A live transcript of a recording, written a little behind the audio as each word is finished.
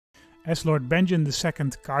as Lord Benjen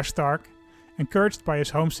II Karstark, encouraged by his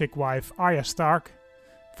homesick wife Arya Stark,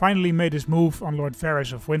 finally made his move on Lord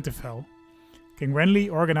Varys of Winterfell, King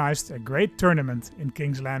Renly organized a great tournament in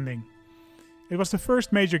King's Landing. It was the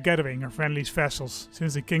first major gathering of Renly's vassals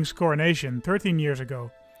since the king's coronation 13 years ago,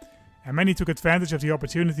 and many took advantage of the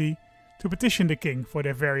opportunity to petition the king for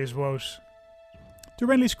their various woes. To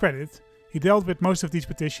Renly's credit, he dealt with most of these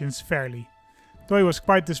petitions fairly, though he was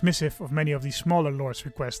quite dismissive of many of the smaller lords'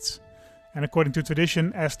 requests, and according to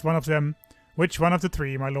tradition asked one of them, "Which one of the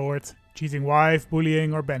three, my lord? Cheating wife,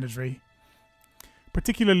 bullying, or banditry?"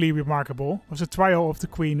 Particularly remarkable was the trial of the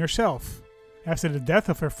queen herself. After the death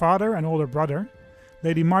of her father and older brother,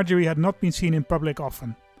 Lady Margaery had not been seen in public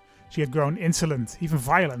often. She had grown insolent, even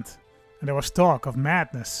violent, and there was talk of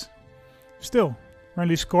madness. Still,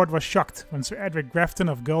 Renly's court was shocked when Sir Edric Grafton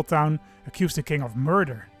of Gulltown accused the king of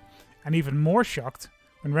murder, and even more shocked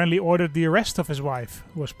when Renly ordered the arrest of his wife,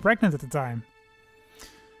 who was pregnant at the time.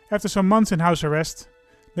 After some months in house arrest,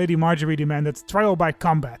 Lady Margaery demanded trial by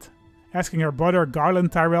combat, asking her brother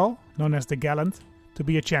Garlan Tyrell, known as the Gallant, to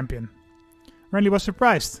be a champion. Renly was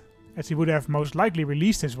surprised, as he would have most likely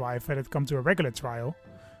released his wife had it come to a regular trial,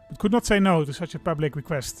 but could not say no to such a public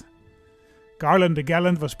request. Garlan the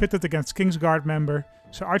Gallant was pitted against Kingsguard member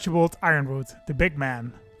Sir Archibald Yronwood, the big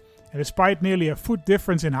man, and despite nearly a foot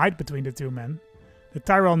difference in height between the two men, the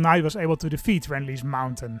Tyrell knight was able to defeat Renly's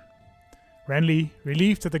mountain. Renly,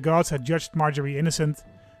 relieved that the gods had judged Margaery innocent,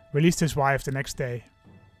 released his wife the next day.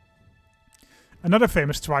 Another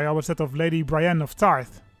famous trial was that of Lady Brienne of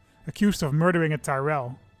Tarth, accused of murdering a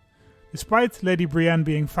Tyrell. Despite Lady Brienne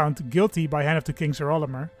being found guilty by hand of the king Sir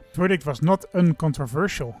Olymer, the verdict was not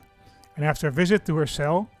uncontroversial, and after a visit to her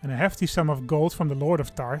cell and a hefty sum of gold from the Lord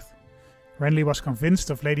of Tarth, Renly was convinced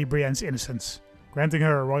of Lady Brienne's innocence, granting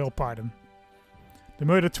her a royal pardon. The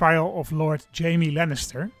murder trial of Lord Jaime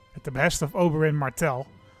Lannister, at the behest of Oberyn Martell,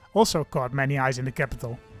 also caught many eyes in the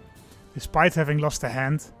capital. Despite having lost a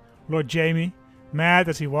hand, Lord Jaime, mad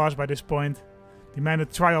as he was by this point,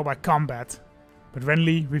 demanded trial by combat, but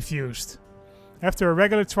Renly refused. After a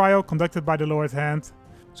regular trial conducted by the Lord Hand,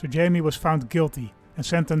 Sir Jaime was found guilty and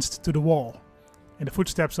sentenced to the wall, in the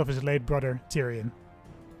footsteps of his late brother Tyrion.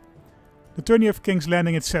 The tourney of King's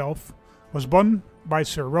Landing itself was won by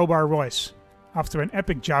Sir Robar Royce, after an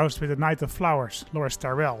epic joust with the Knight of Flowers, Loras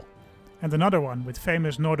Tyrell, and another one with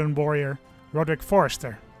famous northern warrior Roderick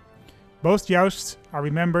Forrester. Both jousts are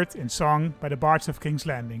remembered in song by the bards of King's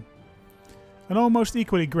Landing. An almost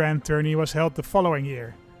equally grand tourney was held the following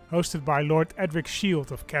year, hosted by Lord Edric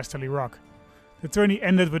Shield of Casterly Rock. The tourney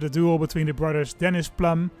ended with a duel between the brothers Dennis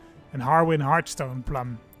Plum and Harwin Heartstone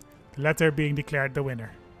Plum, the latter being declared the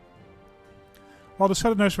winner. While the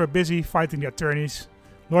Southerners were busy fighting their tourneys,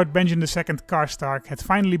 Lord Benjen II Karstark had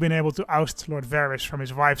finally been able to oust Lord Varys from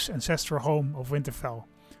his wife's ancestral home of Winterfell,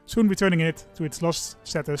 soon returning it to its lost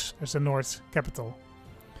status as the North's capital.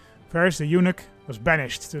 Varys the eunuch was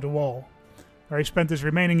banished to the Wall, where he spent his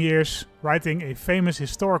remaining years writing a famous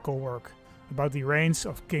historical work about the reigns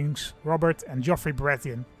of Kings Robert and Joffrey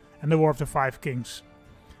Baratheon and the War of the Five Kings.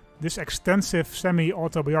 This extensive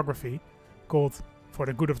semi-autobiography, called For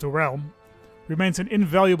the Good of the Realm, remains an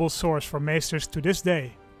invaluable source for maesters to this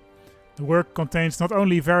day. The work contains not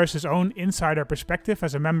only Varys' own insider perspective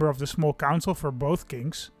as a member of the small council for both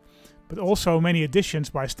kings, but also many additions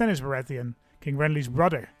by Stannis Baratheon, King Renly's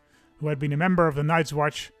brother, who had been a member of the Night's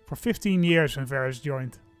Watch for 15 years when Varys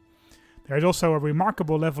joined. There is also a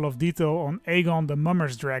remarkable level of detail on Aegon the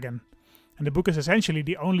Mummer's Dragon, and the book is essentially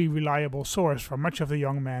the only reliable source for much of the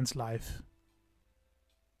young man's life.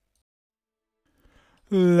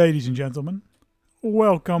 Ladies and gentlemen,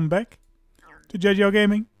 welcome back to JJO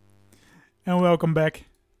Gaming, and welcome back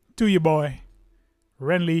to your boy,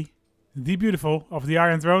 Renly, the Beautiful of the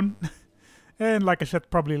Iron Throne. And like I said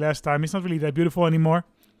probably last time, he's not really that beautiful anymore.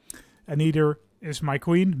 And neither is my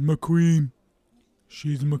queen, McQueen.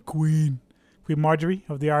 She's McQueen. Queen Margaery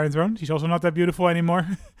of the Iron Throne. She's also not that beautiful anymore.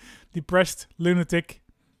 Depressed, lunatic,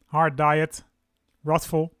 hard diet,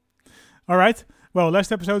 wrathful. Alright, well,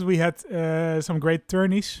 last episode we had some great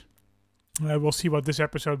tourneys. We'll see what this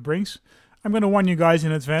episode brings. I'm gonna warn you guys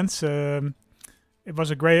in advance. It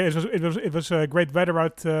was great weather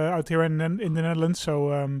out here in the Netherlands.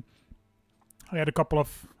 So I had a couple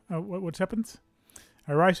of what's happened.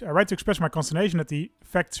 I write to express my consternation at the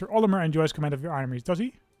fact Sir Olymer enjoys command of your armies. Does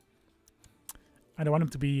he? I don't want him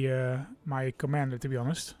to be my commander, to be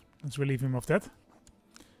honest. Let's relieve him of that.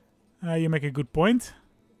 You make a good point.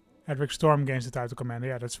 Edric Storm gains the title commander.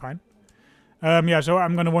 Yeah, that's fine. Yeah, so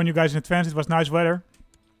I'm going to warn you guys in advance. It was nice weather.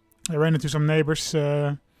 I ran into some neighbors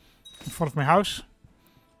in front of my house.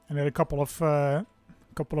 And had a couple of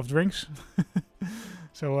a couple of drinks.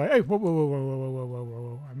 So, hey,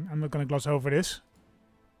 whoa. I'm not going to gloss over this.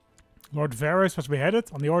 Lord Varys was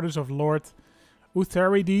beheaded on the orders of Lord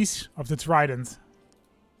Utherides of the Trident.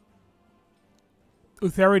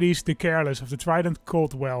 Utherides the Careless of the Trident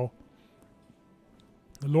called well.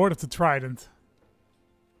 The Lord of the Trident.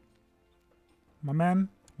 My man,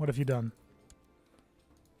 what have you done?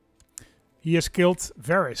 He has killed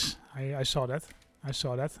Varys. I saw that. I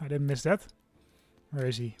didn't miss that. Where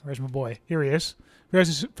is he? Where's my boy? Here he is.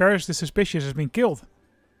 Varys the Suspicious has been killed.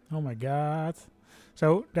 Oh my god.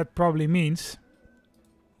 So that probably means...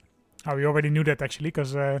 Oh, we already knew that actually,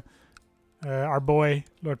 because our boy,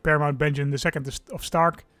 Lord Paramount Benjen II of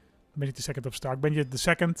Stark,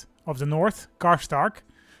 Benjen II of the North, Karcz Stark,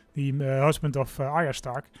 the husband of Arya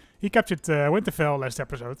Stark, he captured Winterfell last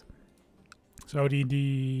episode. So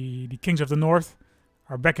the kings of the North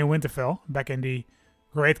are back in Winterfell, back in the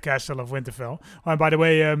great castle of Winterfell. Oh, and by the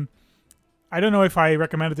way, I don't know if I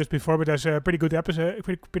recommended this before, but there's a pretty good episode,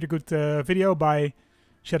 pretty good video by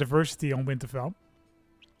Shadiversity on Winterfell.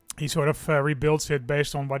 He sort of rebuilds it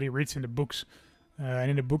based on what he reads in the books.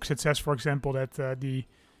 And in the books it says, for example, that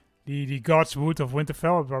the God's Wood of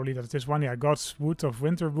Winterfell, probably that's this one, yeah, God's Wood of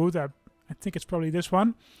Winterwood, I think it's probably this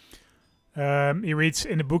one. He reads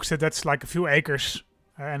in the books that that's like a few acres,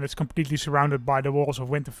 and it's completely surrounded by the walls of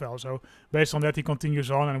Winterfell. So based on that, he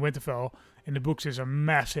continues on, and Winterfell in the books is a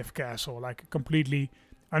massive castle, like completely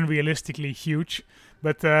unrealistically huge.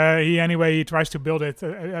 But he tries to build it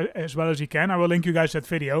as well as he can. I will link you guys that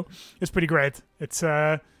video. It's pretty great. It's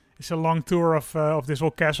a long tour of this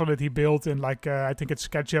whole castle that he built in, like I think it's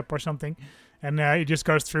SketchUp or something, and he just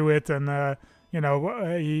goes through it, and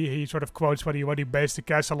he sort of quotes what he based the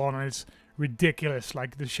castle on, and it's ridiculous.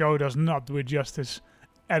 Like, the show does not do it justice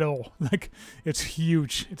at all. Like, it's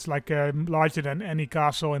huge. It's like larger than any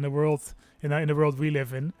castle in the world in the world we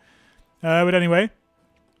live in. But anyway.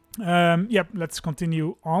 Yep, let's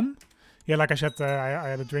continue on. Yeah, like I said, I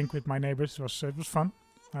had a drink with my neighbors. It was fun.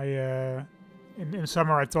 In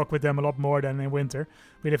summer I talk with them a lot more than in winter.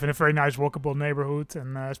 We live in a very nice walkable neighborhood,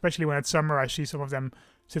 and especially when it's summer I see some of them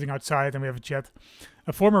sitting outside and we have a chat.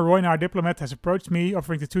 A former Roynar diplomat has approached me,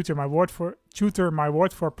 offering to tutor my ward for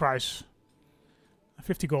a price.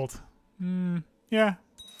 50 gold. Yeah,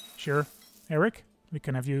 sure. Eric, we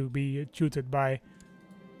can have you be tutored by,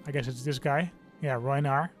 I guess it's this guy. Yeah,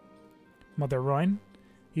 Roynar. Mother Royn.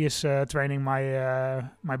 He is training my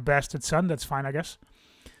bastard son. That's fine, I guess.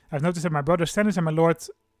 I've noticed that my brother Stannis and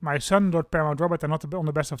my son, Lord Paramount Robert, are not on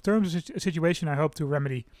the best of terms. A situation I hope to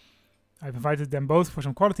remedy. I've invited them both for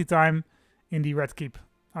some quality time in the Red Keep.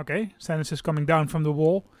 Okay, Stannis is coming down from the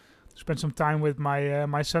wall to spend some time with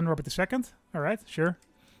my son, Robert II. All right, sure.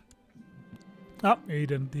 Oh, he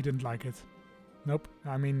didn't like it. Nope.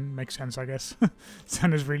 I mean, makes sense, I guess.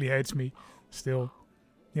 Stannis really hates me. Still.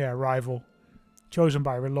 Yeah, rival. Chosen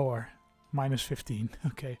by Relore. -15.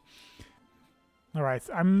 Okay. Alright,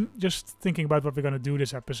 I'm just thinking about what we're going to do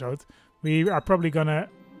this episode. We are probably going to...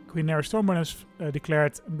 Queen Daenerys Stormborn has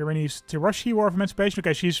declared Myrini's Tyroshi War of Emancipation.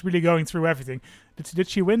 Okay, she's really going through everything. Did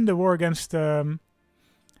she win the war against Myr?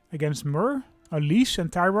 Lys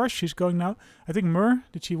and Tyrosh? She's going now. I think Myr,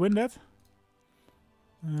 did she win that?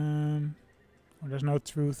 There's no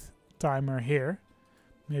truth timer here.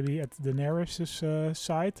 Maybe at Daenerys'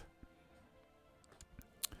 side.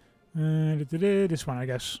 This one, I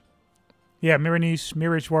guess. Yeah,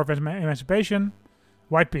 Myrini's War of Emancipation.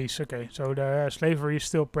 White Peace. Okay, so the slavery is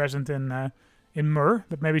still present in Myr,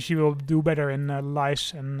 but maybe she will do better in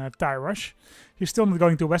Lys and Tyrosh. She's still not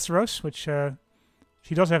going to Westeros, which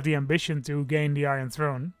she does have the ambition to gain the Iron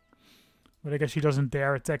Throne, but I guess she doesn't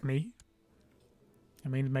dare attack me. I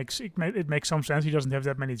mean, it makes some sense. He doesn't have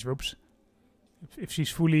that many troops. If she's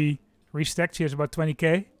fully restacked, she has about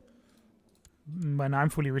 20k. When I'm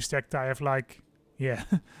fully restacked, I have like, yeah,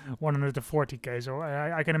 140k. So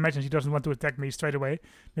I can imagine she doesn't want to attack me straight away.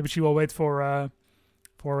 Maybe she will wait for a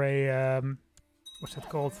what's that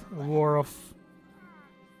called? A war of...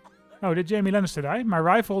 Oh, did Jaime Lannister die? My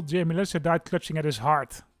rival, Jaime Lannister, died clutching at his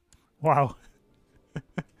heart. Wow.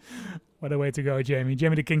 What a way to go, Jaime.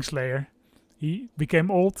 Jaime the Kingslayer. He became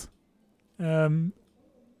old.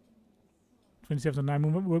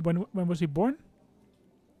 2709. When was he born?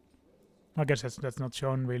 I guess that's not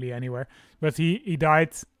shown really anywhere. But he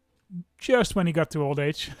died just when he got to old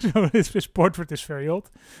age. So his portrait is very old.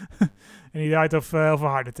 And he died of a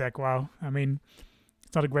heart attack. Wow. I mean,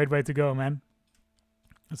 it's not a great way to go, man.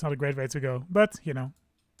 It's not a great way to go. But, you know,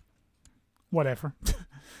 whatever.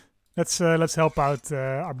 Let's help out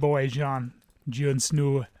our boy Jon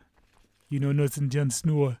Snow. You know nothing, Jon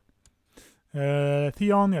Snow.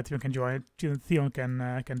 Theon, yeah, Theon can join. Theon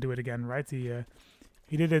can do it again, right? He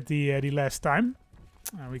did it the last time.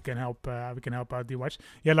 We can help. We can help out the watch.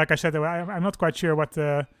 Yeah, like I said, I'm not quite sure what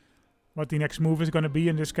the next move is going to be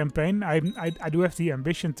in this campaign. I do have the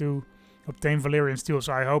ambition to obtain Valyrian steel,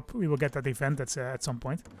 so I hope we will get that event at some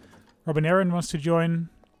point. Robin Aaron wants to join.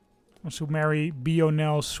 Wants to marry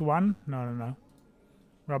Bionel Swan. No.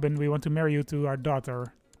 Robin, we want to marry you to our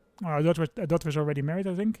daughter. Oh, our daughter was already married,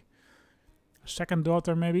 I think. A second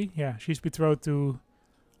daughter, maybe. Yeah, she's betrothed to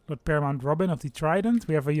Lord Paramount Robin of the Trident.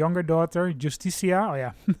 We have a younger daughter, Justicia. Oh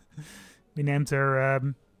yeah, we named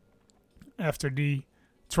her after the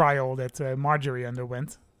trial that Marjorie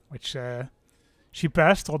underwent, which she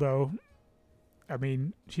passed. Although, I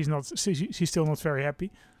mean, she's still not very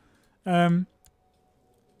happy.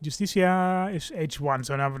 Justicia is age 1,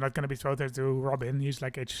 so now we're not going to betroth her to Robin. He's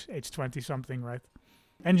like age 20 something, right?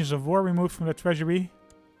 Engines of War removed from the treasury.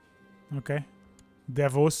 Okay.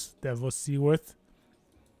 Davos Seaworth.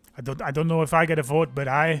 I don't know if I get a vote, but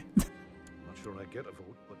I. Not sure I get a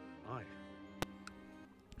vote, but I.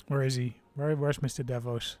 Where is he? Where's Mr.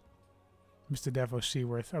 Davos? Mr. Davos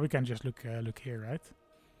Seaworth. Oh, we can just look here, right?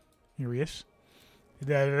 Here he is.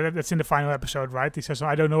 That's in the final episode, right? He says,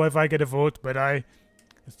 "I don't know if I get a vote, but I."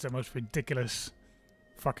 It's the most ridiculous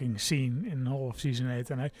fucking scene in the whole of season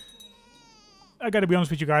 8, and I gotta be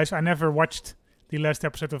honest with you guys. I never watched the last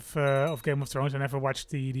episode of Game of Thrones. I never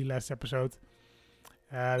watched the last episode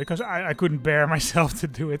because I couldn't bear myself to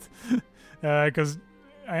do it. Because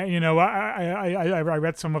I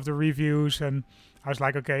read some of the reviews and I was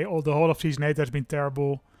like, okay, the whole of season 8 has been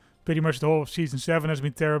terrible. Pretty much the whole of season 7 has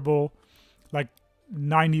been terrible. Like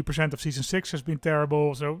 90% of season 6 has been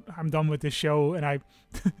terrible. So I'm done with this show, and I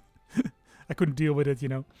I couldn't deal with it, you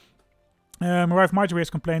know. My wife Marjorie has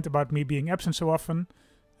complained about me being absent so often.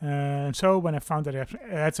 And so when I found that I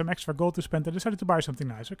had some extra gold to spend, I decided to buy something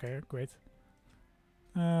nice. Okay, great.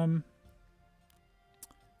 Yeah,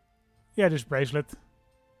 this bracelet.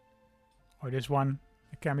 Or this one.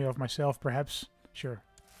 A cameo of myself, perhaps. Sure.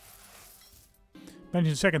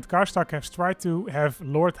 Mentioned second, Karcz has tried to have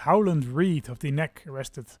Lord Howland Reed of the Neck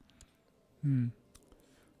arrested.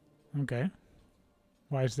 Okay.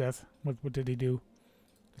 Why is that? What did he do?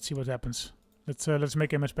 Let's see what happens. Let's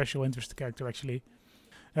make him a special interest character, actually.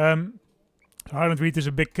 Howland Reed is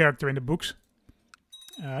a big character in the books.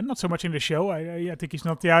 Not so much in the show. I think he's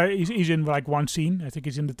not. Yeah, he's in like one scene. I think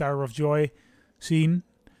he's in the Tower of Joy scene.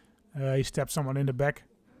 He stabs someone in the back.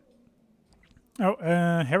 Oh,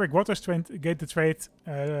 Herrick Waters trained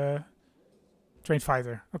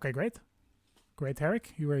fighter. Okay, great. Great,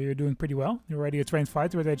 Herrick. You're doing pretty well. You're already a trained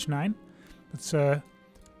fighter at age 9. That's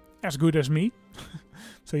as good as me.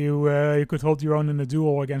 So you could hold your own in a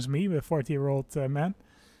duel against me, a 40-year-old man.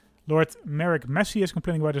 Lord Merrick Massey is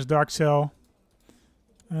complaining about his dark cell.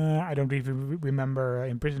 I don't even remember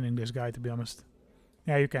imprisoning this guy, to be honest.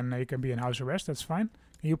 Yeah, you can be in house arrest. That's fine.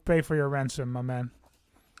 Can you pay for your ransom, my man?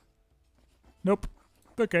 Nope.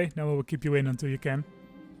 Okay, then we'll keep you in until you can.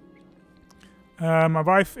 My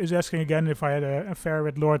wife is asking again if I had an affair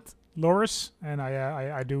with Lord Loris, and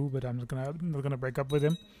I do, but I'm not gonna break up with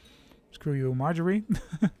him. Screw you, Marjorie.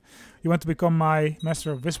 You want to become my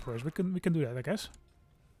Master of Whisperers? We can do that, I guess.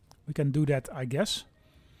 We can do that, I guess.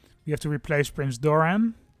 We have to replace Prince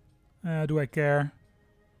Doran. Do I care?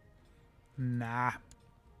 Nah.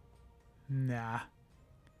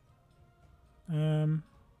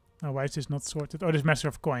 Oh, why is this not sorted? Oh, this Master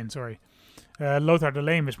of Coin, sorry. Lothar the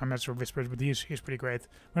Lame is my Master of Whispers, but he's pretty great.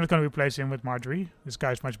 We're not going to replace him with Marjorie. This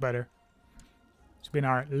guy's much better. He's been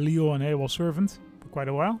our leal and able servant for quite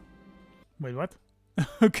a while. Wait, what?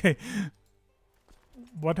 Okay.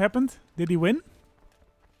 What happened? Did he win?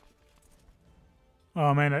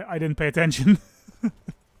 Oh man, I didn't pay attention.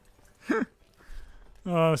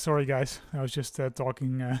 Oh, sorry guys. I was just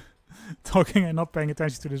talking and not paying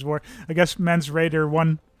attention to this war. I guess Mans Raider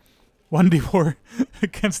won the war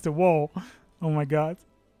against the wall. Oh my god.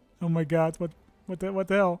 Oh my god. What the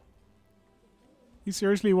hell? He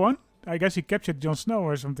seriously won? I guess he captured Jon Snow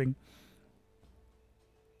or something.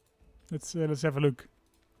 Let's have a look.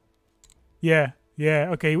 Yeah.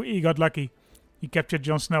 Okay, he got lucky. He captured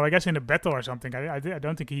Jon Snow, I guess in a battle or something. I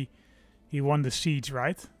don't think he won the siege,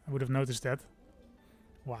 right? I would have noticed that.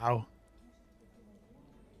 Wow.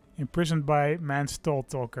 Imprisoned by Man's Tall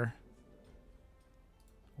Talker.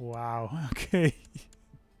 Wow, okay.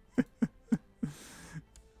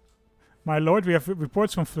 My lord, we have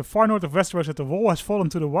reports from the far north of Westeros that the wall has fallen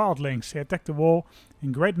to the wildlings. They attacked the wall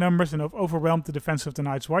in great numbers and have overwhelmed the defense of the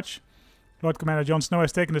Night's Watch. Lord Commander Jon Snow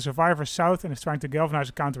has taken the survivors south and is trying to galvanize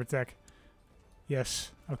a counterattack.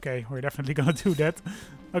 Yes. Okay, we're definitely gonna do that.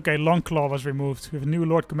 Okay, Longclaw was removed. We have a new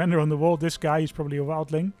Lord Commander on the wall. This guy is probably a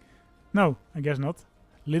wildling. No, I guess not.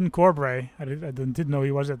 Lyn Corbray. I didn't know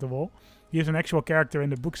he was at the wall. He is an actual character in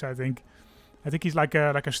the books, I think. I think he's like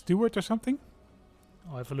a steward or something.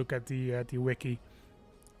 I'll have a look at the wiki.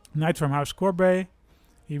 Knight from House Corbray.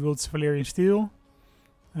 He wields Valyrian steel.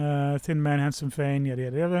 Thin man, handsome vein, yada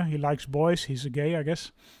yada yada. He likes boys. He's a gay, I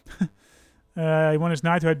guess. He won his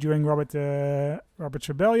knighthood during Robert's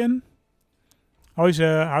rebellion. Oh, he's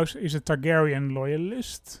a Targaryen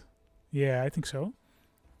loyalist. Yeah, I think so.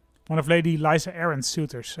 One of Lady Lysa Arryn's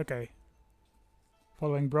suitors. Okay.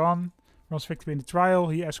 Following Bronn. Bronn's victory in the trial,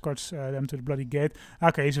 he escorts them to the Bloody Gate.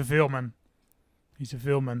 Okay, he's a Vilman. He's a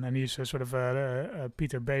Vilman, and he's a sort of a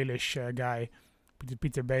Peter Baelish guy.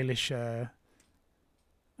 Peter Baelish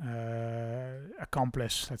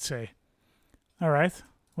accomplice, let's say. Alright,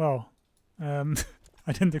 well, I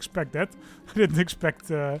didn't expect that. I didn't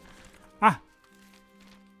expect...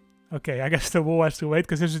 Okay, I guess the wall has to wait,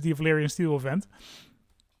 because this is the Valyrian Steel event.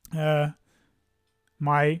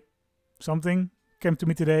 My something came to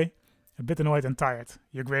me today, a bit annoyed and tired.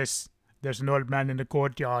 Your Grace, there's an old man in the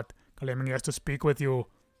courtyard claiming he has to speak with you.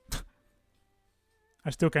 I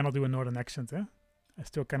still cannot do a northern accent, eh? I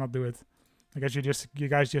still cannot do it. I guess you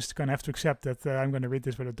guys just gonna have to accept that I'm gonna read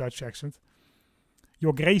this with a Dutch accent.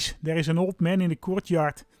 Your Grace, there is an old man in the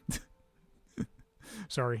courtyard.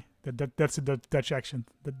 Sorry, that's a Dutch accent.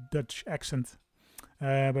 The Dutch accent.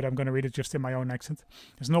 But I'm gonna read it just in my own accent.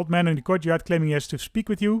 There's an old man in the courtyard claiming he has to speak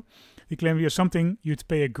with you. He claims he has something you'd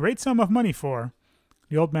pay a great sum of money for.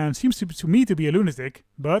 The old man seems to me to be a lunatic,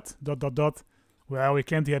 but ... Well, he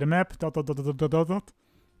claimed he had a map, ...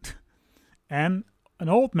 And an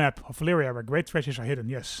old map of Valyria where great treasures are hidden,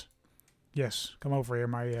 yes. Yes, come over here,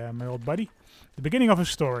 my old buddy. The beginning of a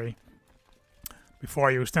story.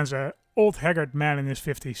 Before you stands an old haggard man in his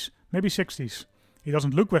 50s, maybe 60s. He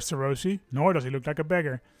doesn't look Westerosi, nor does he look like a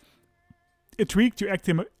beggar. Intrigued, you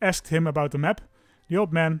asked him about the map. The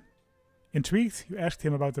old man... Intrigued, you asked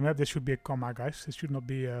him about the map. This should be a comma, guys. This should not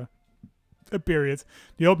be a period.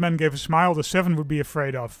 The old man gave a smile the 7 would be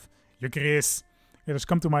afraid of. Your Grace, it has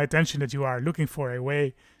come to my attention that you are looking for a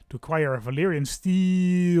way to acquire a Valyrian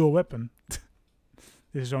steel weapon.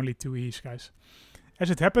 This is only 2 E's, guys. As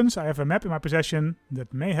it happens, I have a map in my possession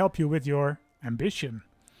that may help you with your ambition.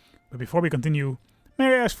 But before we continue,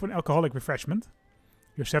 may I ask for an alcoholic refreshment?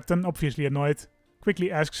 Your Septon, obviously annoyed, quickly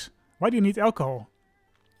asks, why do you need alcohol?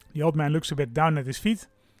 The old man looks a bit down at his feet,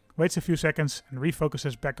 waits a few seconds, and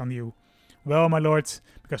refocuses back on you. Well, my lord,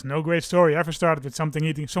 because no great story ever started with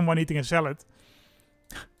someone eating a salad.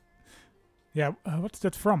 Yeah, what's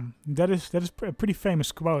that from? That is a pretty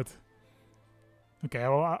famous quote. Okay,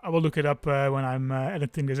 I will look it up when I'm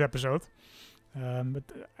editing this episode. But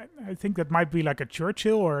I think that might be like a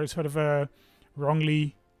Churchill or sort of a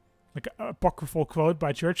wrongly, like a apocryphal quote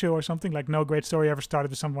by Churchill or something. Like no great story ever started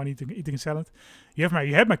with someone eating a salad. You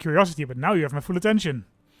had my curiosity, but now you have my full attention.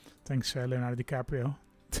 Thanks, Leonardo DiCaprio.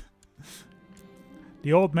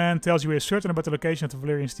 The old man tells you he is certain about the location of the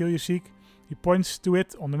Valyrian steel you seek. He points to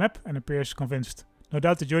it on the map and appears convinced. No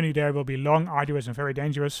doubt the journey there will be long, arduous, and very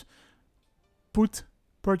dangerous.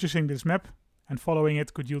 Purchasing this map and following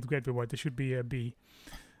it could yield great reward. This should be a B.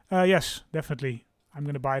 Yes, definitely. I'm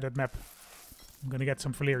going to buy that map. I'm going to get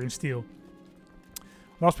some Valyrian steel.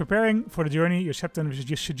 Whilst preparing for the journey, your Septon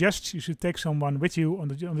suggests you should take someone with you on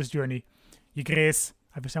this journey. Your Grace,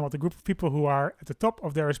 I've assembled a group of people who are at the top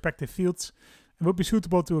of their respective fields and would be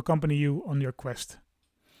suitable to accompany you on your quest.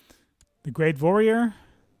 The Great Warrior,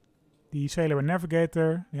 the Sailor and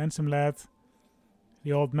Navigator, the Handsome Lad,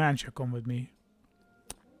 the Old Man shall come with me.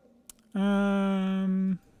 I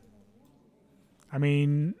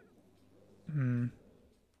mean...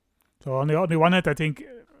 So on the one hand, I think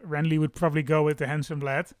Renly would probably go with the Handsome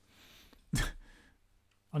Lad.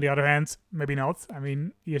 On the other hand, maybe not. I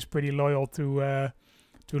mean, he is pretty loyal to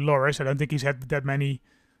Loras. I don't think he's had that many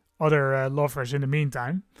other lovers in the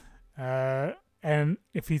meantime. And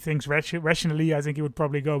if he thinks rationally, I think he would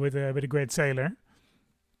probably go with a Great Sailor.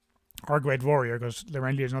 Or a Great Warrior, because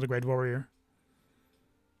Renly is not a Great Warrior.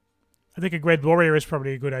 I think a Great Warrior is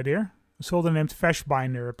probably a good idea. A soldier named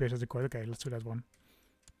Fashbinder appears at the court. Okay, let's do that one.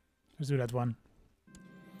 Let's do that one.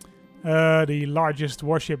 The largest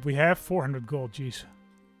warship we have, 400 gold, jeez.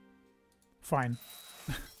 Fine.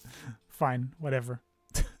 Fine, whatever.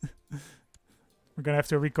 We're gonna have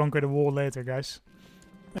to reconquer the wall later, guys.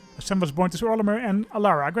 A son was born to Sir Olymer and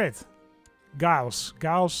Alara, great.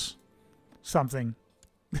 Giles something.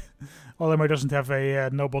 Olymer doesn't have a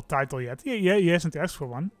noble title yet. Yeah, he hasn't asked for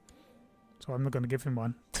one. So I'm not gonna give him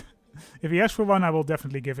one. If he asks for one, I will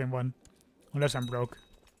definitely give him one. Unless I'm broke.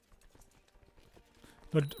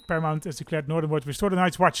 Lord Paramount has declared Northern Watch. Restore the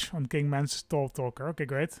Night's Watch on King Man's Tall Talker. Okay,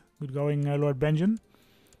 great. Good going, Lord Benjen.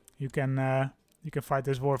 You can fight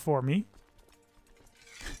this war for me.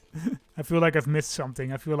 I feel like I've missed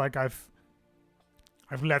something. I feel like I've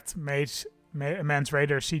let Mance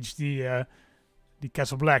Raider siege the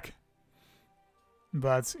Castle Black.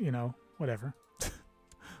 But you know, whatever.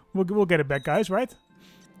 we'll get it back, guys, right?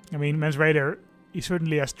 I mean, Mance Raider, he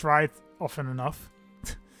certainly has tried often enough.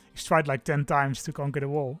 He's tried like 10 times to conquer the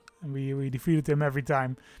wall, and we defeated him every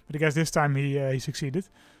time. But I guess this time he succeeded.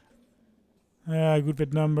 Good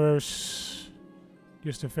with numbers.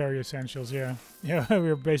 Just the very essentials, yeah. Yeah,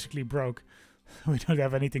 we're basically broke. We don't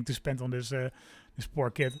have anything to spend on this this poor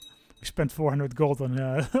kid. We spent 400 gold on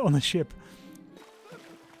on a ship.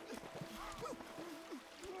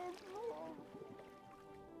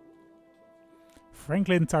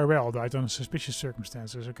 Franklin Tyrell died under suspicious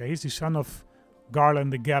circumstances. Okay, he's the son of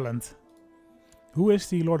Garlan the Gallant. Who is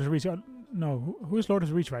the Lord of the Reach? No, who is Lord of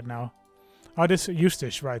the Reach right now? Oh, this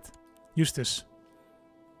Eustace, right. Eustace.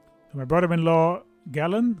 So my brother-in-law,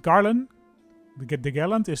 Garlan, the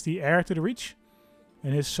Gallant, is the heir to the Reach.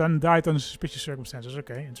 And his son died under suspicious circumstances.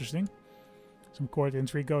 Okay, interesting. Some court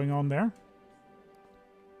intrigue going on there.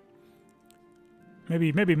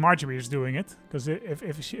 Maybe Marjorie is doing it. Because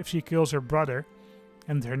if she kills her brother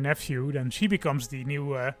and her nephew, then she becomes the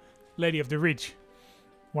new Lady of the Reach.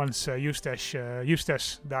 Once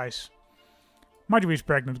Eustace dies. Marjorie's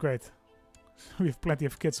pregnant, great. We have plenty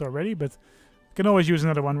of kids already, but we can always use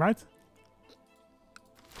another one, right?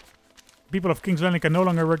 People of King's Landing can no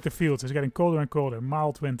longer work the fields. It's getting colder and colder.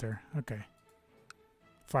 Mild winter. Okay.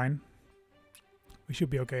 Fine. We should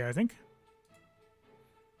be okay, I think.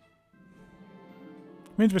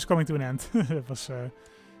 Winter is coming to an end. that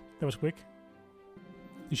was quick.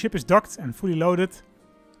 The ship is docked and fully loaded.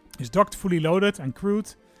 Fully loaded and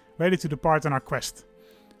crewed, ready to depart on our quest.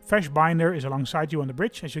 Fesh Binder is alongside you on the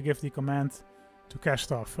bridge as you give the command to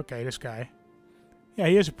cast off. Okay, this guy. Yeah,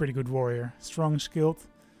 he is a pretty good warrior. Strong, skilled.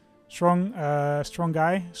 Strong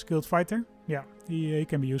guy. Skilled fighter. Yeah, he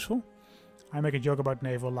can be useful. I make a joke about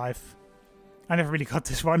naval life. I never really got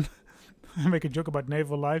this one. I make a joke about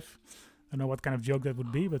naval life. I don't know what kind of joke that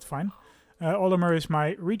would be, but fine. Olymer is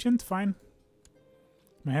my regent. Fine.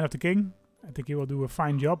 My hand of the king. I think he will do a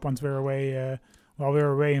fine job once we're away, while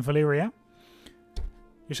we're away in Valyria.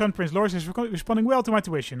 Your son, Prince Loris, is responding well to my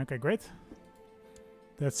tuition. Okay, great.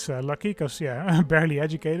 That's lucky, because, yeah, barely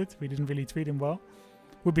educated. We didn't really treat him well.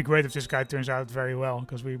 Would be great if this guy turns out very well,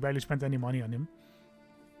 because we barely spent any money on him.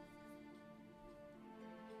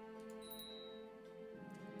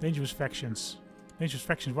 Dangerous factions. Dangerous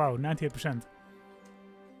factions, wow, 98%.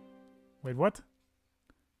 Wait, what?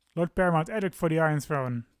 Lord Paramount Edric for the Iron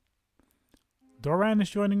Throne. Doran is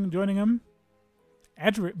joining him.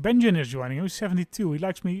 Benjen is joining him. He's 72. He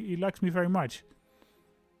likes me very much.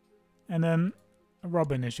 And then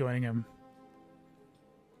Robin is joining him.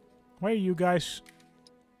 Why are you guys?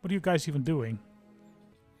 What are you guys even doing?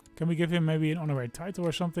 Can we give him maybe an honorary title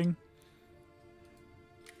or something?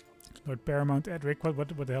 Lord Paramount Edric, what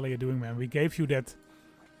the hell are you doing, man? We gave you that.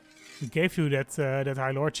 That High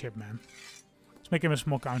Lordship, man. Let's make him a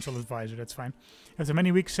small council advisor. That's fine. After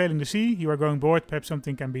many weeks sailing the sea, you are growing bored. Perhaps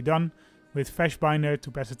something can be done with Feshbinder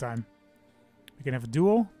to pass the time. We can have a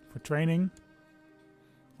duel for training,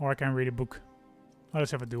 or I can read a book. Oh,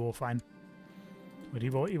 let's have a duel. Fine. But he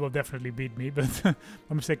will definitely beat me. But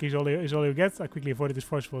my mistake is all you get. I quickly avoided his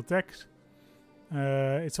forceful attacks.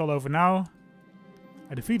 It's all over now.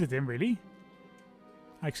 I defeated him, really.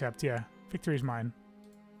 I accept. Yeah, victory is mine.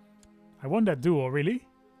 I won that duel, really.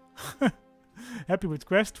 Happy with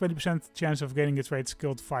quest, 20% chance of gaining a trait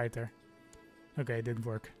skilled fighter. Okay, it didn't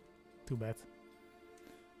work. Too bad.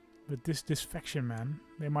 But this faction, man,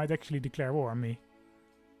 they might actually declare war on me.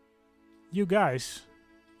 You guys,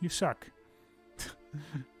 you suck.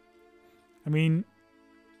 I mean,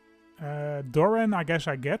 Doran, I guess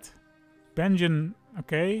I get. Benjen,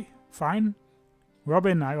 okay, fine.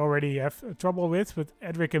 Robin, I already have trouble with, but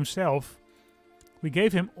Edric himself, we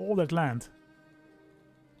gave him all that land.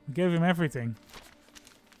 We gave him everything.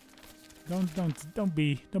 Don't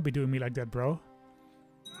be doing me like that, bro.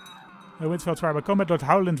 Winterfell tribal combat. Lord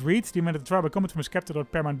Howland Reed demanded the tribal combat from his captain,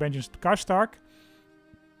 Lord Paramount Benjen's Karstark.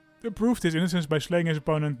 Proved his innocence by slaying his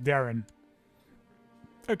opponent, Darren.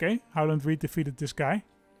 Okay, Howland Reed defeated this guy.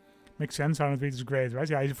 Makes sense. Howland Reed is great, right?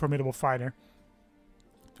 Yeah, he's a formidable fighter.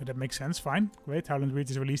 So that makes sense. Fine. Great. Howland Reed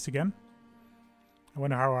is released again. I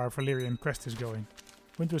wonder how our Valyrian quest is going.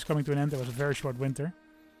 Winter is coming to an end. There was a very short winter.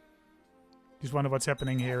 Just wonder what's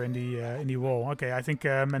happening here in the wall. Okay, I think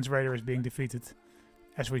Mance Raider is being defeated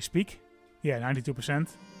as we speak. Yeah, 92%.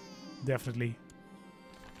 Definitely.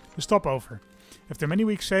 The stopover. After many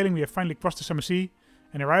weeks sailing, we have finally crossed the summer sea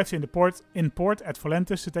and arrived in port at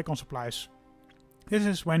Volantis to take on supplies. This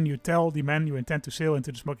is when you tell the men you intend to sail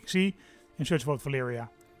into the smoking sea in search of Valyria,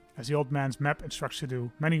 as the old man's map instructs to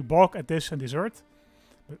do. Many balk at this and desert,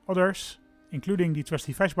 but others, including the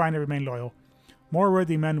trusty Feshbinder, remain loyal. More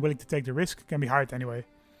worthy men willing to take the risk can be hired anyway.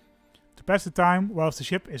 To pass the time, whilst the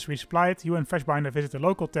ship is resupplied, you and Feshbinder visit a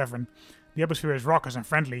local tavern. The atmosphere is raucous and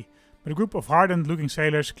friendly, but a group of hardened-looking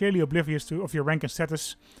sailors, clearly oblivious of your rank and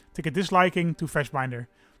status, take a disliking to Feshbinder.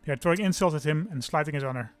 They are throwing insults at him and slighting his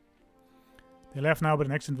honor. They laugh now, but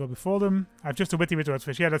an accident will befall them. I have just a witty word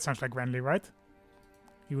fish. Yeah, that sounds like Renly, right?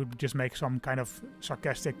 He would just make some kind of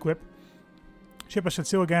sarcastic quip. Ship has set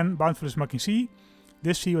sail again, bound for the smoking sea.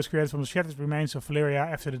 This sea was created from the shattered remains of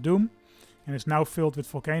Valyria after the Doom, and is now filled with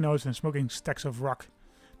volcanoes and smoking stacks of rock.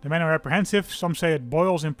 The men are apprehensive. Some say it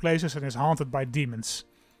boils in places and is haunted by demons.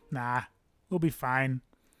 Nah, we'll be fine.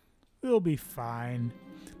 We'll be fine.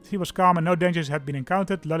 The sea was calm and no dangers had been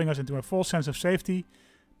encountered, lulling us into a false sense of safety.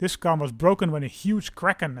 This calm was broken when a huge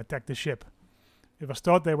kraken attacked the ship. It was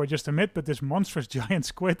thought they were just a myth, but this monstrous giant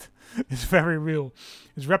squid is very real.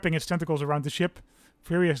 It's wrapping its tentacles around the ship,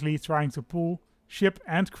 furiously trying to pull ship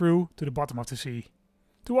and crew to the bottom of the sea.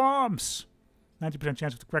 To arms! 90%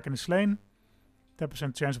 chance of the kraken is slain.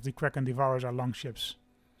 10% chance of the kraken devours our longships.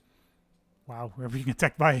 Wow, we're being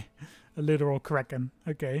attacked by a literal kraken.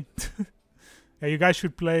 Okay. Yeah, you guys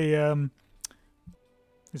should play...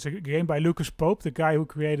 it's a game by Lucas Pope, the guy who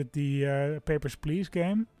created the Papers, Please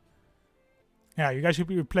game. Yeah, you guys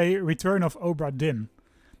should play Return of Obra Dinn.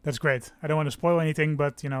 That's great. I don't want to spoil anything,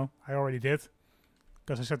 but, you know, I already did.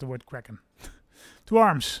 Because I said the word kraken. To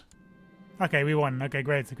arms! Okay, we won. Okay,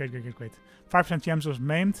 great. 5% chance was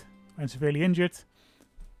maimed and severely injured.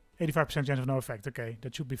 85% chance of no effect. Okay,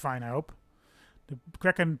 that should be fine, I hope. The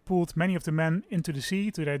kraken pulled many of the men into the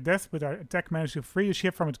sea to their death, but our attack managed to free the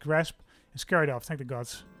ship from its grasp and scare it off. Thank the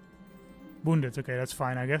gods. Wounded. Okay, that's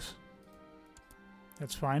fine, I guess.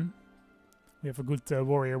 That's fine. We have a good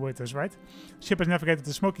warrior with us, right? The ship has navigated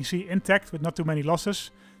the smoking sea intact with not too many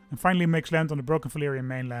losses and finally makes land on the broken Valyrian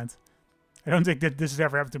mainland. I don't think that this has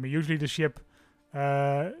ever happened to me. Usually the ship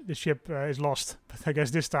is lost, but I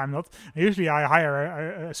guess this time not. And usually I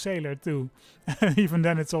hire a sailor too. Even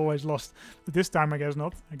then it's always lost. But this time I guess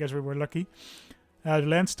not. I guess we were lucky. The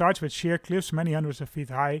land starts with sheer cliffs many hundreds of feet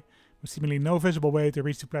high, with seemingly no visible way to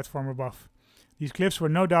reach the platform above. These cliffs were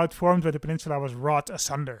no doubt formed when the peninsula was wrought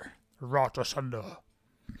asunder. Wrought asunder.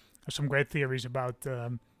 There's some great theories about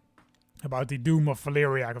the doom of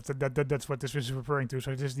Valyria. That's what this is referring to. So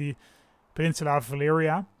it is the peninsula of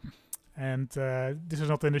Valyria. And this is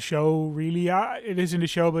not in the show, really. It is in the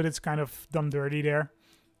show, but it's kind of done dirty there.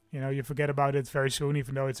 You know, you forget about it very soon,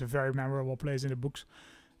 even though it's a very memorable place in the books.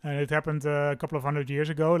 And it happened a couple of 100 years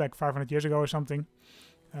ago, like 500 years ago or something.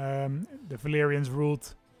 The Valyrians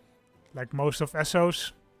ruled like most of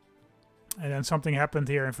Essos. And then something happened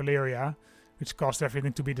here in Valyria, which caused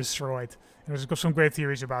everything to be destroyed. And there's some great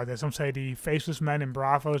theories about it. Some say the Faceless Men in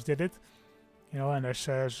Bravos did it. You know, and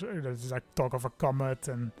there's like talk of a comet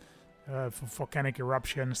and volcanic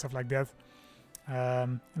eruption and stuff like that.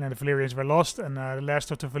 And then the Valyrians were lost, and the last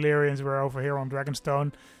of the Valyrians were over here on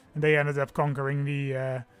Dragonstone, and they ended up conquering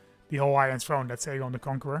the whole Iron Throne. That's Aegon the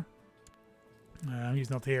Conqueror. He's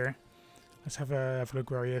not here. Let's have a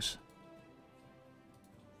look where he is.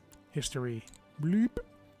 History. Bloop.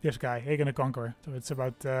 This guy, Aegon the Conqueror. So it's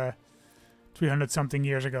about 300 something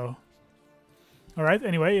years ago. Alright,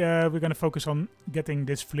 anyway, we're going to focus on getting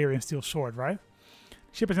this Valyrian steel sword, right?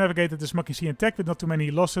 The ship has navigated the smoking sea intact with not too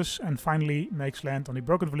many losses and finally makes land on the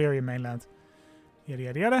broken Valyrian mainland. Yada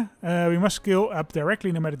yada yada. We must scale up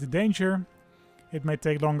directly no matter the danger. It may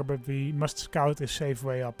take longer, but we must scout a safe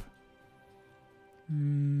way up.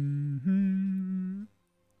 Doesn't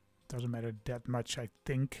matter that much, I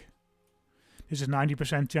think. This is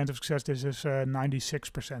 90% chance of success. This is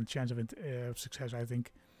 96% chance of success, I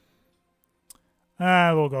think.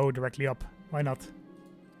 We'll go directly up. Why not?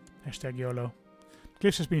 Hashtag YOLO.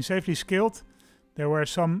 Cliffs has been safely scaled. There were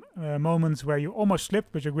some moments where you almost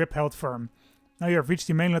slipped, but your grip held firm. Now you have reached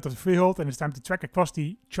the mainland of the Freehold, and it's time to trek across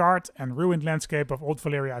the charred and ruined landscape of Old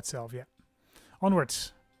Valyria itself. Yeah.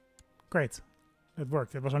 Onwards. Great. It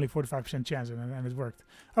worked. It was only 45% chance, and it worked.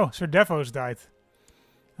 Oh, Sir Davos died.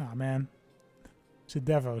 Oh, man. Sir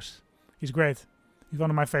Davos. He's great. He's one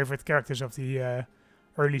of my favorite characters of the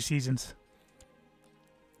early seasons.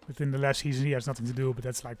 Within the last season, he has nothing to do, but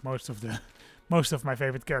that's like most of my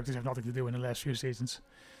favorite characters have nothing to do in the last few seasons.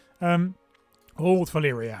 Old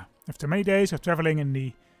Valyria. After many days of traveling in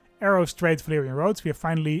the arrow-straight Valyrian roads, we have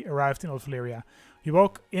finally arrived in Old Valyria. You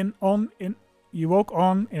walk on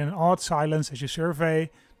in an awed silence as you survey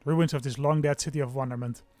the ruins of this long-dead city of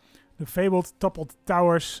wonderment. The fabled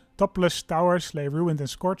topless towers lay ruined and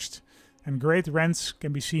scorched, and great rents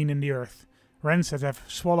can be seen in the earth. Rents that have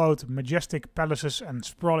swallowed majestic palaces and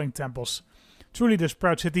sprawling temples. Truly this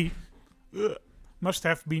proud city must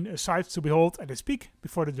have been a sight to behold at its peak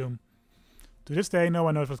before the doom. To this day, no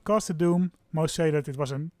one knows what caused the doom. Most say that it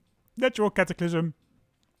was a natural cataclysm,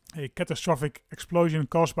 a catastrophic explosion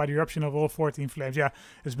caused by the eruption of all 14 flames. Yeah,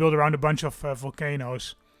 it's built around a bunch of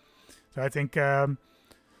volcanoes. So I think the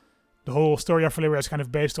whole story of Valyria is kind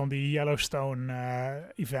of based on the Yellowstone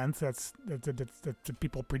event that the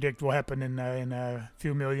people predict will happen in a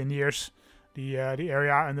few million years. The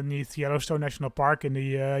area underneath Yellowstone National Park in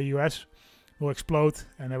the US will explode,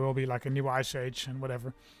 and there will be like a new ice age and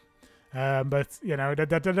whatever. But you know,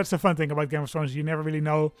 that's the fun thing about Game of Thrones. You never really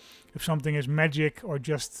know if something is magic or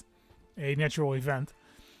just a natural event.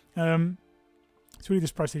 It's really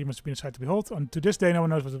this price city must have been a sight to behold. And to this day, no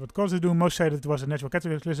one knows what caused the doom. Most say that it was a natural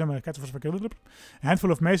cataclysm. A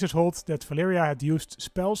handful of maesters hold that Valyria had used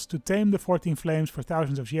spells to tame the 14 flames for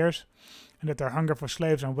thousands of years, and that their hunger for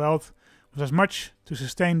slaves and wealth was as much to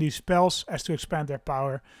sustain these spells as to expand their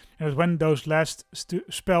power. And that when those last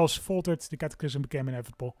spells faltered, the cataclysm became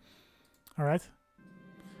inevitable. Alright.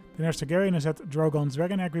 The nearest Targaryen is that Drogon's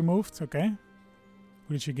dragon egg removed. Okay.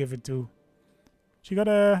 Who did she give it to? She got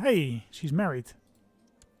a... Hey, she's married.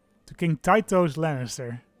 To King Tytos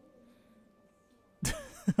Lannister.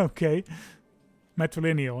 Okay.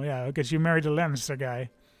 Matrilineal, yeah. Okay, she married a Lannister guy.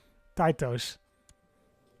 Tytos.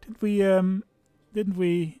 Didn't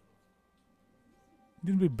we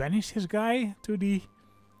banish this guy to the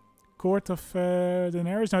court of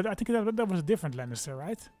Daenerys? No, I think that was a different Lannister,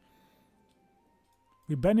 right?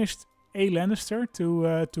 We banished a Lannister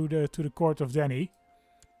to the court of Dany.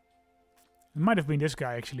 It might have been this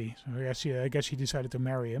guy actually. So I guess she decided to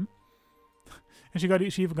marry him, and she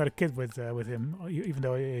even got a kid with him, even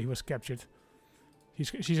though he was captured.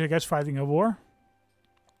 She's I guess fighting a war.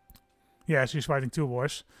 Yeah, she's fighting 2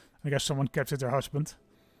 wars. I guess someone captured her husband.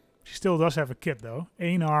 She still does have a kid though.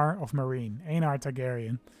 Aenar of Marine, Aenar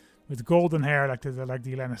Targaryen, with golden hair like the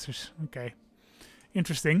Lannisters. Okay.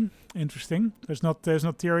 Interesting. There's not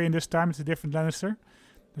Tyrion this time. It's a different Lannister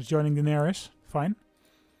that's joining Daenerys. Fine.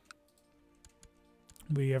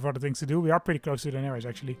 We have other things to do. We are pretty close to Daenerys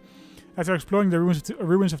actually. After exploring the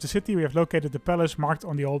ruins of the city, we have located the palace marked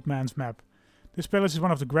on the old man's map. This palace is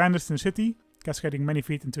one of the grandest in the city, cascading many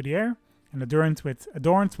feet into the air, and adorned with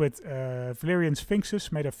Valyrian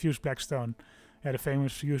sphinxes made of fused black stone. Yeah, the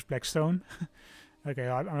famous fused black stone. Okay,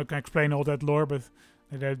 I'm not going to explain all that lore, but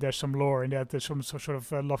there's some lore in that. There's some sort of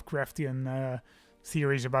Lovecraftian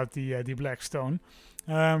theories about the black stone.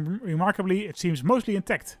 Remarkably, it seems mostly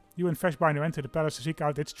intact. You and Freshbinder enter the palace to seek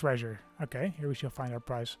out its treasure. Okay, here we shall find our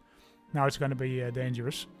prize. Now it's going to be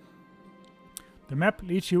dangerous. The map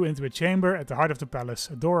leads you into a chamber at the heart of the palace.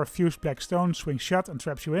 A door of fused black stone swings shut and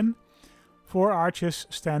traps you in. 4 arches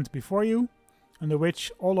stand before you, under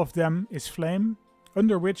which all of them is flame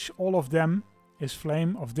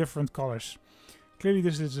of different colors. Clearly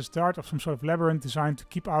this is the start of some sort of labyrinth designed to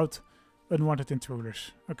keep out unwanted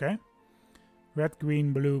intruders. Okay. Red,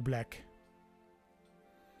 green, blue, black.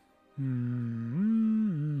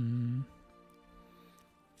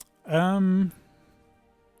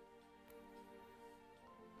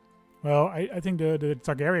 Well, I think the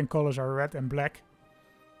Targaryen colors are red and black.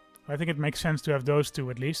 I think it makes sense to have those 2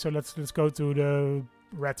 at least. So let's go to the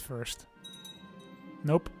red first.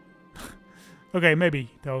 Nope. Okay, maybe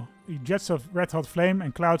though. Jets of red-hot flame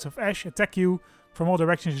and clouds of ash attack you from all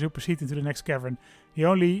directions as you proceed into the next cavern. The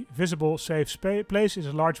only visible safe place is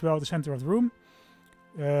a large well at the center of the room,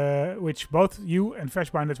 which both you and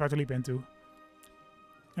Freshbinder try to leap into.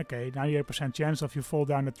 Okay, 98% chance of you fall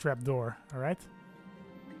down the trap door. Alright.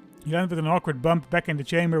 You land with an awkward bump back in the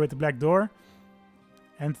chamber with the black door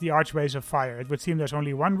and the archways of fire. It would seem there's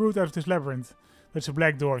only one route out of this labyrinth. That's a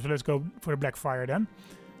black door, so let's go for the black fire then.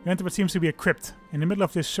 You enter what seems to be a crypt. In the middle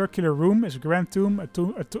of this circular room is a grand tomb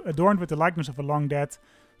adorned with the likeness of a long-dead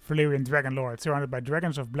Valyrian dragon lord, surrounded by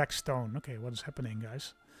dragons of black stone. Okay, what is happening,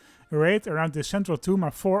 guys? Arrayed around this central tomb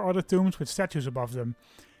are 4 other tombs with statues above them,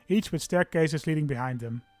 each with staircases leading behind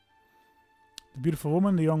them. The beautiful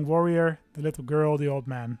woman, the young warrior, the little girl, the old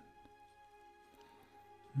man.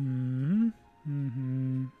 In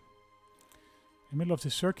the middle of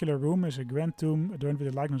this circular room is a grand tomb adorned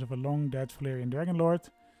with the likeness of a long-dead Valyrian dragon lord,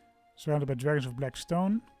 surrounded by dragons of black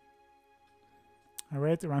stone.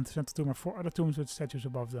 Arrayed around the central tomb are 4 other tombs with statues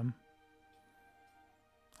above them.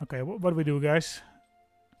 Okay, what do we do, guys?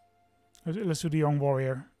 Let's do the young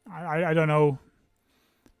warrior. I don't know.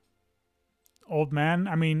 Old man.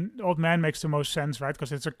 I mean, old man makes the most sense, right?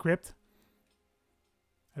 Because it's a crypt.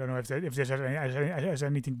 I don't know if this has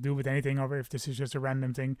anything to do with anything, or if this is just a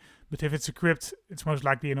random thing. But if it's a crypt, it's most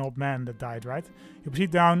likely an old man that died, right? You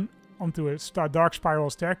proceed down onto a dark spiral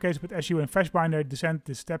staircase, but as you and Fashbinder descend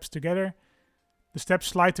the steps together, the steps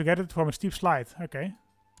slide together to form a steep slide. Okay.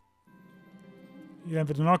 You then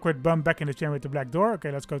with an awkward bump back in the chamber with the black door.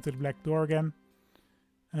 Okay, let's go to the black door again.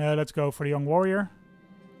 Let's go for the young warrior.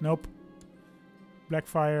 Nope.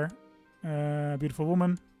 Blackfire. Beautiful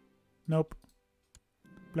woman. Nope.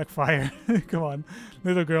 Blackfire. Come on.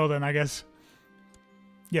 Little girl then, I guess.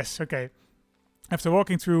 Yes, okay. After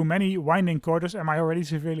walking through many winding corridors... Am I already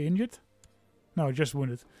severely injured? No, just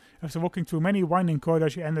wounded. After walking through many winding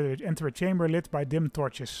corridors, you enter a chamber lit by dim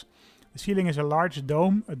torches. The ceiling is a large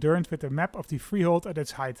dome adorned with a map of the freehold at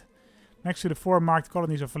its height. Next to the 4 marked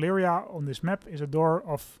colonies of Valyria on this map is a door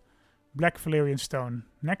of black Valyrian stone.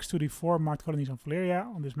 Next to the 4 marked colonies of Valyria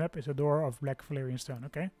on this map is a door of black Valyrian stone.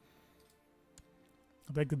 Okay.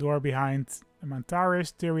 I'll take the door behind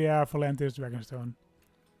Mantaris, Tyria, Valentis, Dragonstone.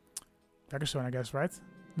 Dragonstone, I guess, right?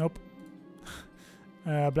 Nope.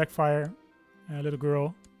 Blackfire, little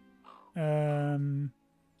girl. Valentis.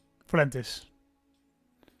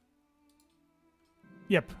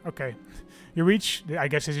 Yep, okay. You reach... I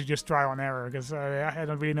guess this is just trial and error, because I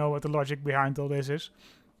don't really know what the logic behind all this is.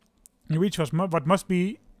 You reach what must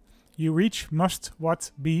be an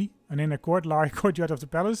inner courtyard of the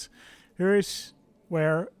palace. Here is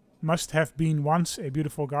where must have been once a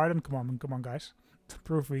beautiful garden. Come on, guys.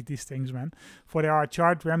 Proofread these things, man. For there are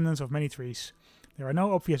charred remnants of many trees. There are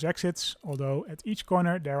no obvious exits, although at each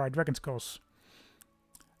corner there are dragon skulls.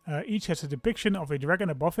 Each has a depiction of a dragon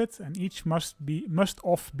above it, and each must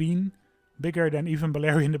have been bigger than even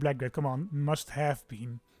Balerion the Blackbeard. Come on, must have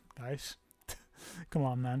been, guys. Come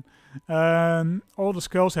on, man. All the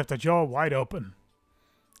skulls have their jaw wide open.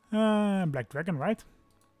 Black dragon, right?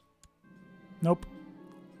 Nope.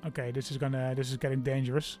 Okay, this is getting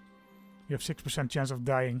dangerous. You have 6% chance of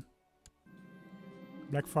dying.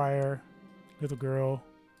 Blackfire, little girl,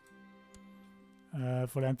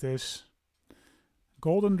 Volantis,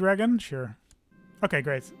 golden dragon, sure. Okay,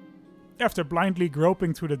 great. After blindly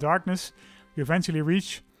groping through the darkness, you eventually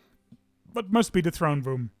reach what must be the throne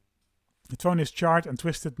room. The throne is charred and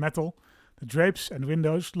twisted metal, the drapes and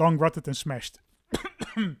windows long rotted and smashed.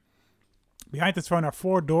 Behind the throne are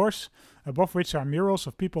 4 doors, above which are murals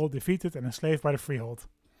of people defeated and enslaved by the freehold.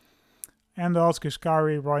 Andals,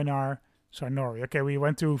 Giscari, Rhoynar, Sarnori. Okay, we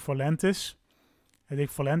went to Volantis. I think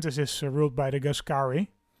Volantis is ruled by the Giscari.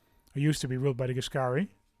 Or used to be ruled by the Giscari.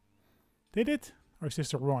 Did it? Or is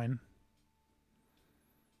this the Rhoyne?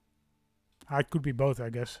 It could be both, I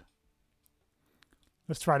guess.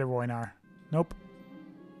 Let's try the Rhoynar. Nope.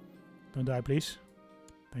 Don't die, please.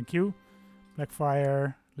 Thank you.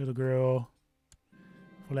 Blackfire, little girl,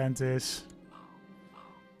 Volantis.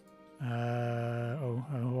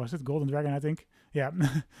 Was it Golden Dragon, I think? Yeah.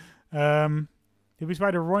 Did we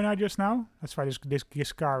try the Rhoynar just now? Let's try this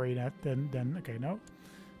Giscari. Then okay, no.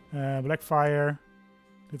 Blackfire,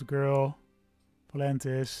 little girl,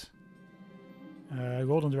 Volantis,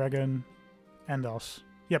 Golden Dragon, Andals.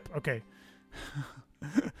 Yep, okay.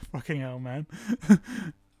 Fucking hell, man.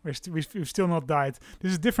 We've still not died.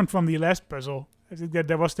 This is different from the last puzzle. I think that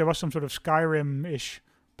there was some sort of Skyrim-ish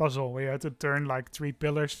puzzle where you had to turn like 3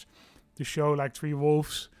 pillars to show like 3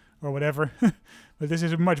 wolves or whatever. But this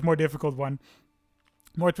is a much more difficult one.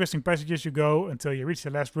 More twisting passages you go until you reach the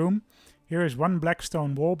last room. Here is one black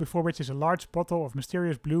stone wall before which is a large bottle of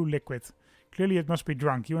mysterious blue liquid. Clearly it must be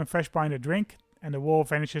drunk. You and Fashbinder drink and the wall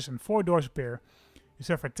vanishes and 4 doors appear. You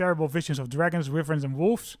suffer terrible visions of dragons, wyverns and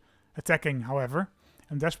wolves attacking, however,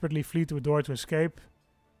 and desperately flee to a door to escape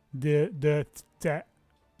the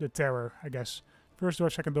terror, I guess. First door,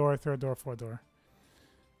 second door, third door, fourth door.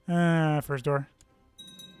 First door.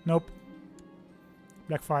 Nope.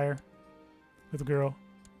 Blackfire. Little girl.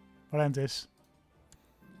 Valentis.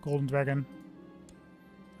 Golden dragon.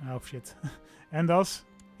 Oh shit. Andals.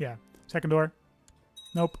 Yeah. Second door.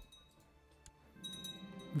 Nope.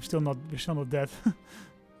 We're still not dead.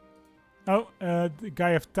 Oh, the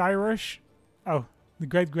guy of Tyrell. Oh, the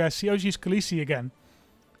Great Grass Sea. Oh, she's Khaleesi again.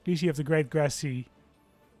 Khaleesi of the Great Grass Sea.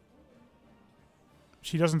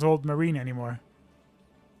 She doesn't hold Marine anymore.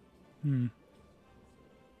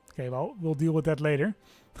 Okay, well, we'll deal with that later.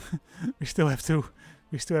 we still have to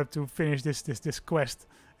finish this quest,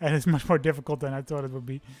 and it's much more difficult than I thought it would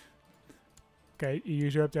be. Okay, you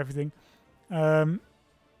usurped everything.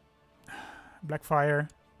 Blackfire.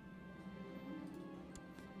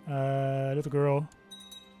 Little girl.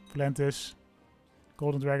 Valentis.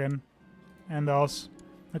 Golden Dragon. Andals.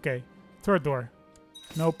 Okay. Third door.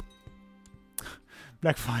 Nope.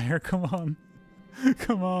 Blackfire, come on.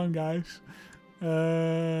 Come on, guys.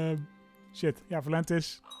 Shit. Yeah,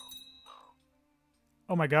 Valentis.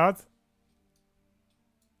 Oh my god.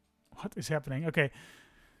 What is happening? Okay.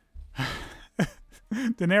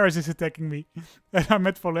 Daenerys is attacking me. And I'm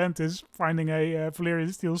at Valentis, finding a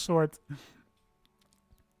Valyrian steel sword.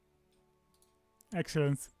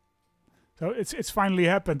 Excellent. So it's finally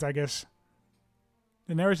happened, I guess.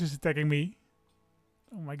 Daenerys is attacking me.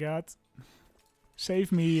 Oh my god.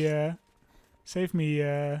 Save me, save me,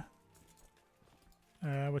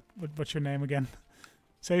 what's your name again?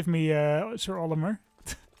 Save me, Sir Olymer.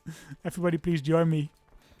 Everybody please join me.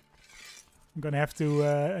 I'm gonna have to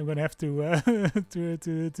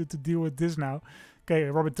to deal with this now. Okay,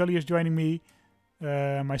 Robert Tully is joining me.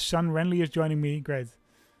 My son Renly is joining me. Great.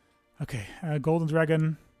 Okay, Golden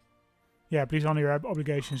Dragon. Yeah, please honor your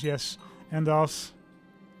obligations. Yes, and us.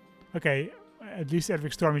 Okay, at least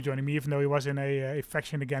Edric Storm is joining me, even though he was in a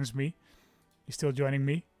faction against me. He's still joining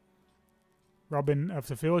me. Robin of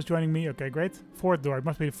the Veil is joining me. Okay, great. Fourth door. It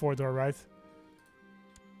must be the fourth door, right?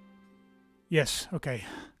 Yes. Okay.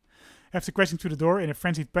 After crashing through the door in a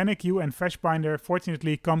frenzied panic, you and Fleshbinder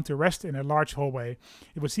fortunately come to rest in a large hallway.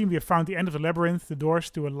 It would seem we have found the end of the labyrinth. The doors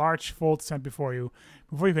to a large vault stand before you.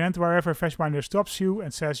 Before you can enter, however, Fleshbinder stops you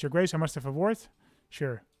and says, "Your Grace, I must have a word."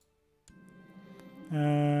 Sure.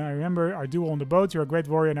 I remember our duel on the boat. You're a great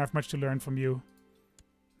warrior and I have much to learn from you.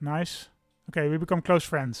 Nice. Okay, we become close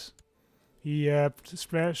friends. He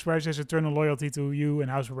swears his eternal loyalty to you and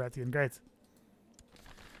House Baratheon. Great.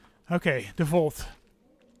 Okay, the vault.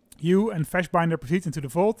 You and Fleshbinder proceed into the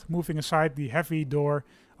vault, moving aside the heavy door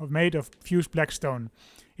made of fused black stone.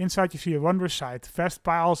 Inside you see a wondrous sight. Vast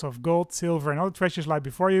piles of gold, silver and other treasures lie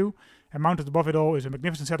before you, and mounted above it all is a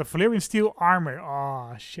magnificent set of Valyrian steel armor.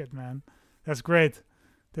 Oh, shit, man. That's great.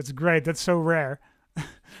 That's great. That's so rare.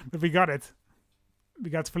 But we got it. We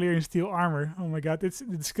got Valyrian steel armor. Oh my god. It's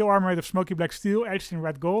the skill armor made of smoky black steel, etched in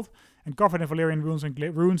red gold, and covered in Valyrian runes and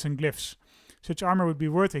glyphs. Such armor would be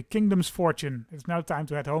worth a kingdom's fortune. It's now time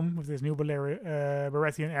to head home with this new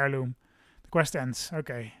Baratheon heirloom. The quest ends.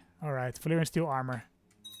 Okay. Alright. Valyrian steel armor.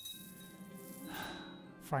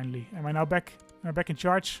 Finally. Am I now back? Am I back in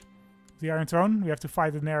charge of the Iron Throne? We have to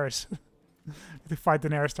fight Daenerys. We have to fight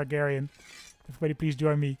Daenerys Targaryen. Everybody please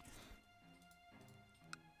join me.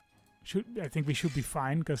 I think we should be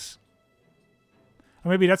fine, because... Or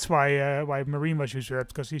maybe that's why Marine was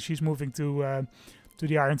usurped, because she's moving to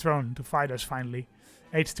the Iron Throne to fight us finally.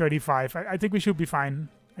 Age 35. I think we should be fine.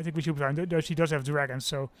 I think we should be fine. Though she does have dragons,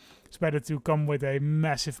 so it's better to come with a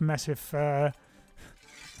massive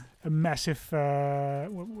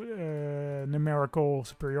numerical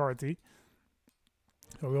superiority.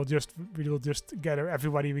 So we'll just gather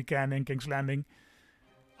everybody we can in King's Landing.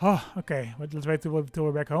 Oh, okay. But let's wait till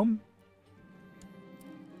we're back home,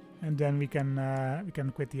 and then we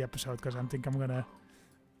can quit the episode, because I think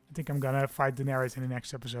I'm gonna fight Daenerys in the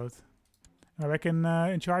next episode. Am I back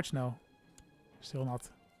in charge? No, still not.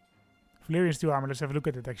 Valyrian steel armor. Let's have a look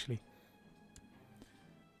at it actually.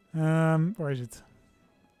 Where is it?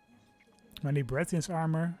 Many Baratheon's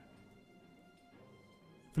armor.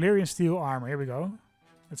 Valyrian steel armor. Here we go.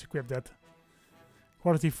 Let's equip that.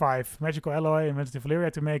 Quality 5. Magical alloy invented in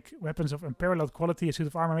Valyria to make weapons of unparalleled quality. A suit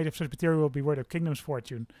of armor made of such material will be worth a kingdom's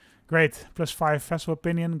fortune. Great. Plus 5 vessel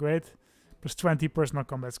opinion. Great. Plus 20 personal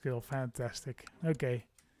combat skill. Fantastic. Okay.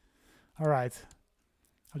 Alright.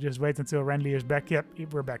 I'll just wait until Renly is back. Yep,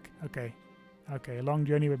 we're back. Okay. Okay, a long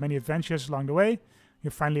journey with many adventures along the way. You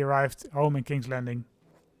finally arrived home in King's Landing.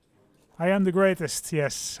 I am the greatest.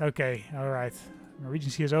 Yes. Okay. Alright. My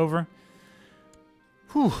regency is over.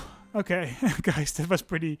 Whew. Okay, guys, that was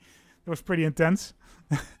pretty intense.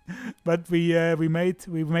 But we made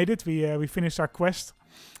it. We finished our quest.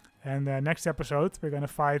 And next episode we're gonna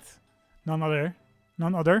fight none other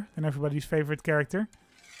than everybody's favorite character,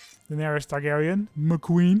 Daenerys Targaryen,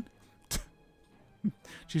 McQueen.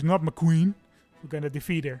 She's not McQueen. We're gonna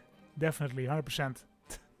defeat her, definitely, 100%.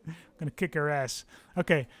 We're gonna kick her ass.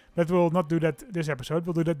 Okay, but we'll not do that this episode.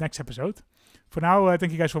 We'll do that next episode. For now,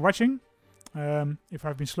 thank you guys for watching. If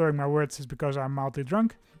I've been slurring my words, it's because I'm mildly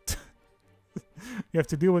drunk. You have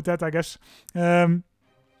to deal with that, I guess. And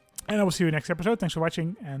I will see you next episode. Thanks for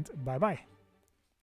watching, and bye-bye.